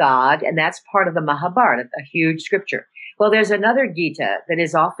song of God. And that's part of the Mahabharata, a huge scripture. Well, there's another Gita that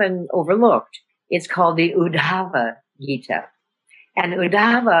is often overlooked. It's called the Uddhava Gita. And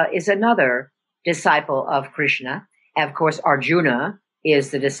Uddhava is another disciple of Krishna. And of course, Arjuna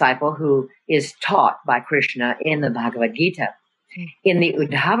is the disciple who is taught by Krishna in the Bhagavad Gita. In the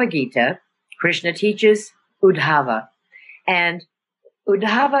Uddhava Gita, Krishna teaches Uddhava. And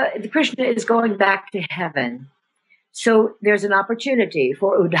Krishna is going back to heaven. So there's an opportunity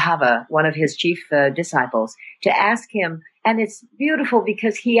for Uddhava, one of his chief disciples, to ask him. And it's beautiful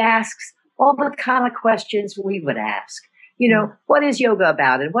because he asks all the kind of questions we would ask. What is yoga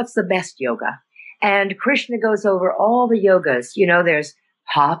about and what's the best yoga? And Krishna goes over all the yogas. There's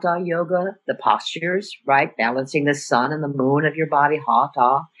Hatha yoga, the postures, right? Balancing the sun and the moon of your body,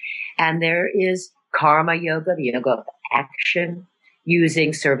 Hatha. And there is Karma yoga, the yoga of action,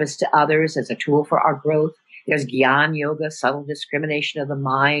 using service to others as a tool for our growth. There's Gyan yoga, subtle discrimination of the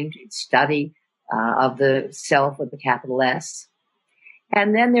mind, study of the self with the capital S.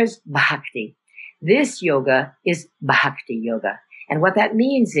 And then there's Bhakti. This yoga is Bhakti yoga. And what that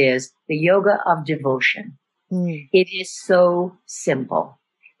means is the yoga of devotion. Mm. It is so simple.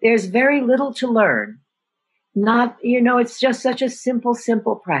 There's very little to learn. It's just such a simple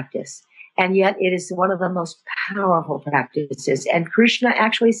practice. And yet it is one of the most powerful practices. And Krishna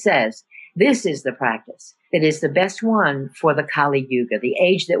actually says, this is the practice that is the best one for the Kali Yuga, the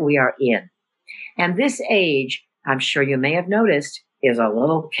age that we are in. And this age, I'm sure you may have noticed, is a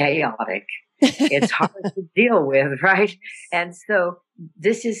little chaotic. It's hard to deal with, right? And so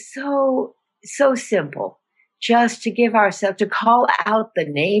this is so simple. Just to give ourselves, to call out the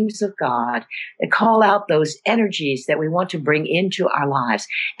names of God, and call out those energies that we want to bring into our lives.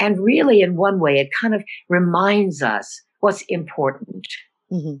 And really, in one way, it kind of reminds us what's important.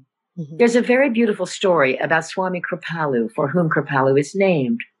 Mm-hmm. Mm-hmm. There's a very beautiful story about Swami Kripalu, for whom Kripalu is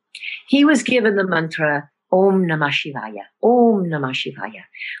named. He was given the mantra Om Namah Shivaya,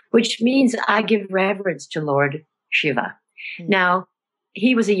 which means I give reverence to Lord Shiva. Mm-hmm. Now,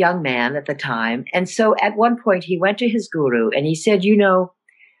 he was a young man at the time. And so at one point he went to his guru and he said,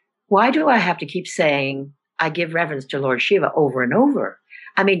 why do I have to keep saying I give reverence to Lord Shiva over and over?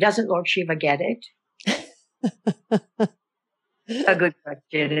 I mean, doesn't Lord Shiva get it? A good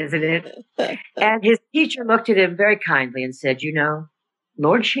question, isn't it? And his teacher looked at him very kindly and said,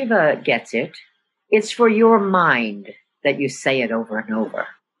 Lord Shiva gets it. It's for your mind that you say it over and over.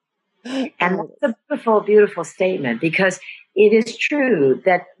 And that's a beautiful, beautiful statement, because it is true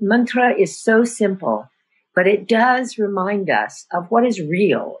that mantra is so simple, but it does remind us of what is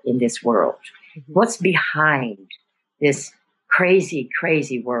real in this world, what's behind this crazy,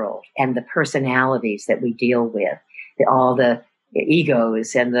 crazy world, and the personalities that we deal with, all the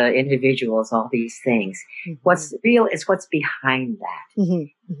egos and the individuals, all these things. Mm-hmm. What's real is what's behind that.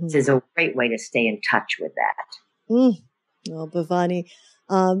 Mm-hmm. Mm-hmm. This is a great way to stay in touch with that. Oh, Bhavani,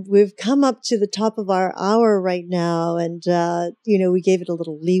 we've come up to the top of our hour right now, and we gave it a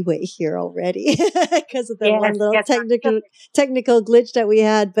little leeway here already because of that one little technical glitch that we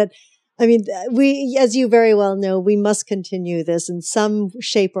had. But I mean, we, as you very well know, we must continue this in some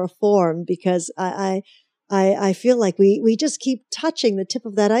shape or form, because I feel like we just keep touching the tip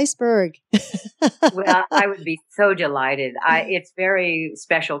of that iceberg. Well, I would be so delighted. It's very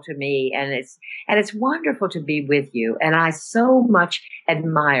special to me, and it's wonderful to be with you. And I so much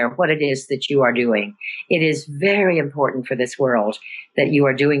admire what it is that you are doing. It is very important for this world that you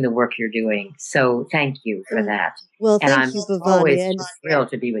are doing the work you're doing. So thank you for that. Well, thank you, Bhavani. Always just thrilled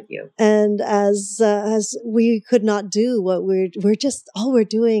to be with you. And as we could not do what all we're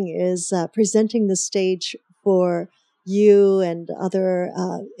doing is presenting the stage for you and other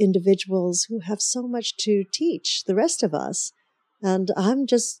individuals who have so much to teach the rest of us. And I'm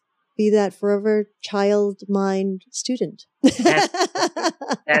just be that forever child mind student. That's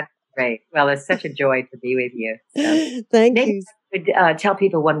great. Well, it's such a joy to be with you. So Thank you. Maybe I could tell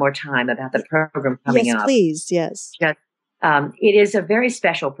people one more time about the program coming up. Yes, please. Yes. It is a very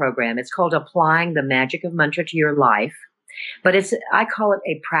special program. It's called Applying the Magic of Mantra to Your Life. But I call it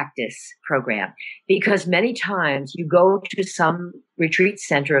a practice program, because many times you go to some retreat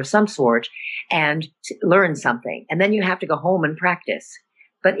center of some sort and learn something, and then you have to go home and practice.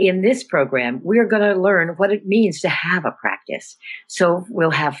 But in this program, we're going to learn what it means to have a practice. So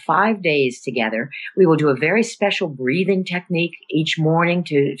we'll have 5 days together. We will do a very special breathing technique each morning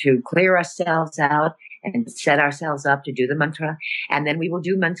to clear ourselves out and set ourselves up to do the mantra. And then we will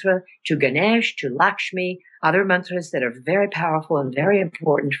do mantra to Ganesh, to Lakshmi, other mantras that are very powerful and very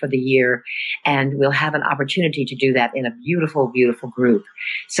important for the year. And we'll have an opportunity to do that in a beautiful, beautiful group.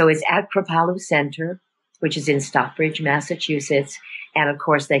 So it's at Kripalu Center, which is in Stockbridge, Massachusetts. And of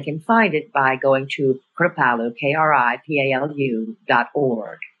course, they can find it by going to Kripalu, KRIPALU.org,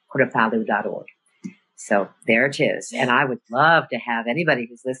 Kripalu.org. So there it is. And I would love to have anybody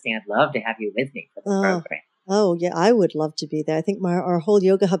who's listening, I'd love to have you with me for the program. Oh, yeah, I would love to be there. I think our whole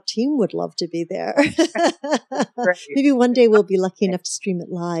Yoga Hub team would love to be there. Maybe one day we'll be lucky enough to stream it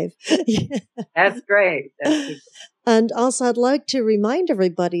live. That's great. And also, I'd like to remind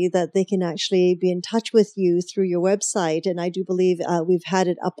everybody that they can actually be in touch with you through your website. And I do believe we've had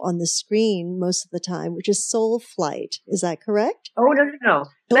it up on the screen most of the time, which is Soul Flight. Is that correct? Oh, no.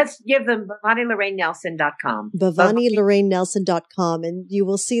 Let's give them BhavaniLorraineNelson.com. BhavaniLorraineNelson.com. And you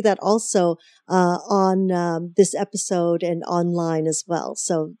will see that also on this episode and online as well.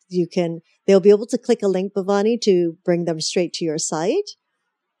 So they'll be able to click a link, Bhavani, to bring them straight to your site.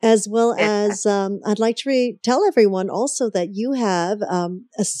 As well as, I'd like to tell everyone also that you have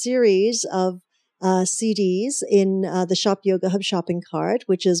a series of CDs in the Shop Yoga Hub shopping cart,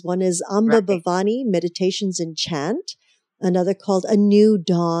 one is Amba Bhavani, Meditations in Chant, another called A New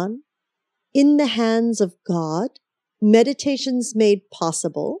Dawn, In the Hands of God, Meditations Made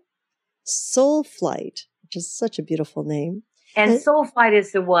Possible, Soul Flight, which is such a beautiful name. And Soul Flight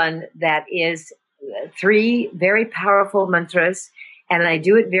is the one that is 3 very powerful mantras. And I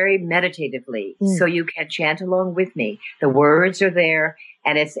do it very meditatively, so you can chant along with me. The words are there,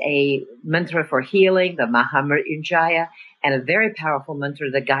 and it's a mantra for healing, the Mahamrityunjaya, and a very powerful mantra,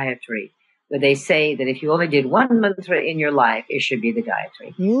 the Gayatri, where they say that if you only did one mantra in your life, it should be the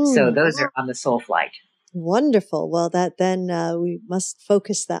Gayatri. So those are on the Soul Flight. Wonderful. Well, that then we must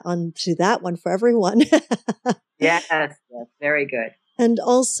focus that on to that one for everyone. Yes, very good. And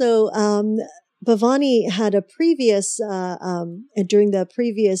also, Bhavani had a previous, during the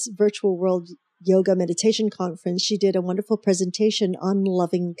previous Virtual World Yoga Meditation Conference, she did a wonderful presentation on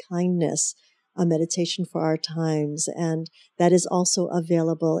loving kindness, a meditation for our times. And that is also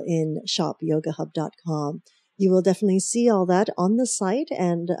available in shopyogahub.com. You will definitely see all that on the site,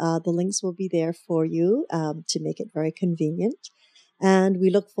 and the links will be there for you to make it very convenient. And we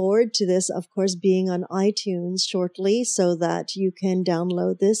look forward to this, of course, being on iTunes shortly so that you can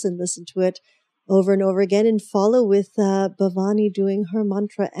download this and listen to it over and over again and follow with Bhavani doing her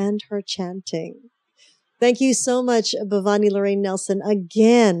mantra and her chanting. Thank you so much, Bhavani Lorraine Nelson,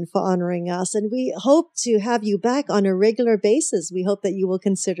 again for honoring us. And we hope to have you back on a regular basis. We hope that you will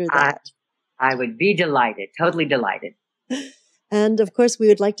consider that. I would be delighted, totally delighted. And of course, we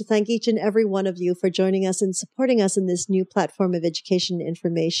would like to thank each and every one of you for joining us and supporting us in this new platform of education and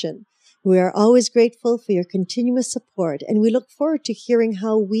information. We are always grateful for your continuous support, and we look forward to hearing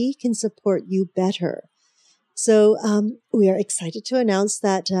how we can support you better. So we are excited to announce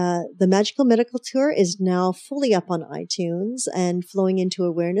that the Magical Medical Tour is now fully up on iTunes, and Flowing into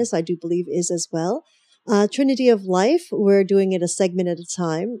Awareness, I do believe, is as well. Trinity of Life, we're doing it a segment at a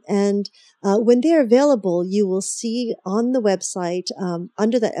time. And when they're available, you will see on the website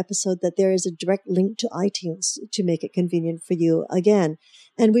under that episode that there is a direct link to iTunes to make it convenient for you again.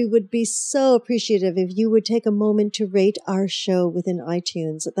 And we would be so appreciative if you would take a moment to rate our show within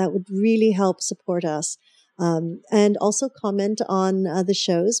iTunes. That would really help support us. And also comment on the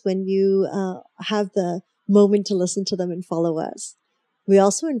shows when you have the moment to listen to them and follow us. We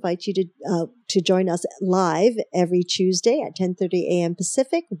also invite you to join us live every Tuesday at 10:30 a.m.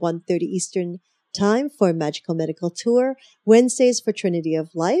 Pacific, 1:30 Eastern Time for Magical Medical Tour. Wednesdays for Trinity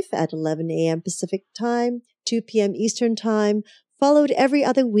of Life at 11 a.m. Pacific Time, 2 p.m. Eastern Time, followed every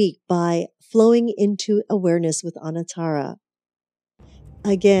other week by Flowing into Awareness with Anatara.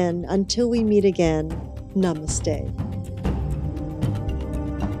 Again, until we meet again, namaste.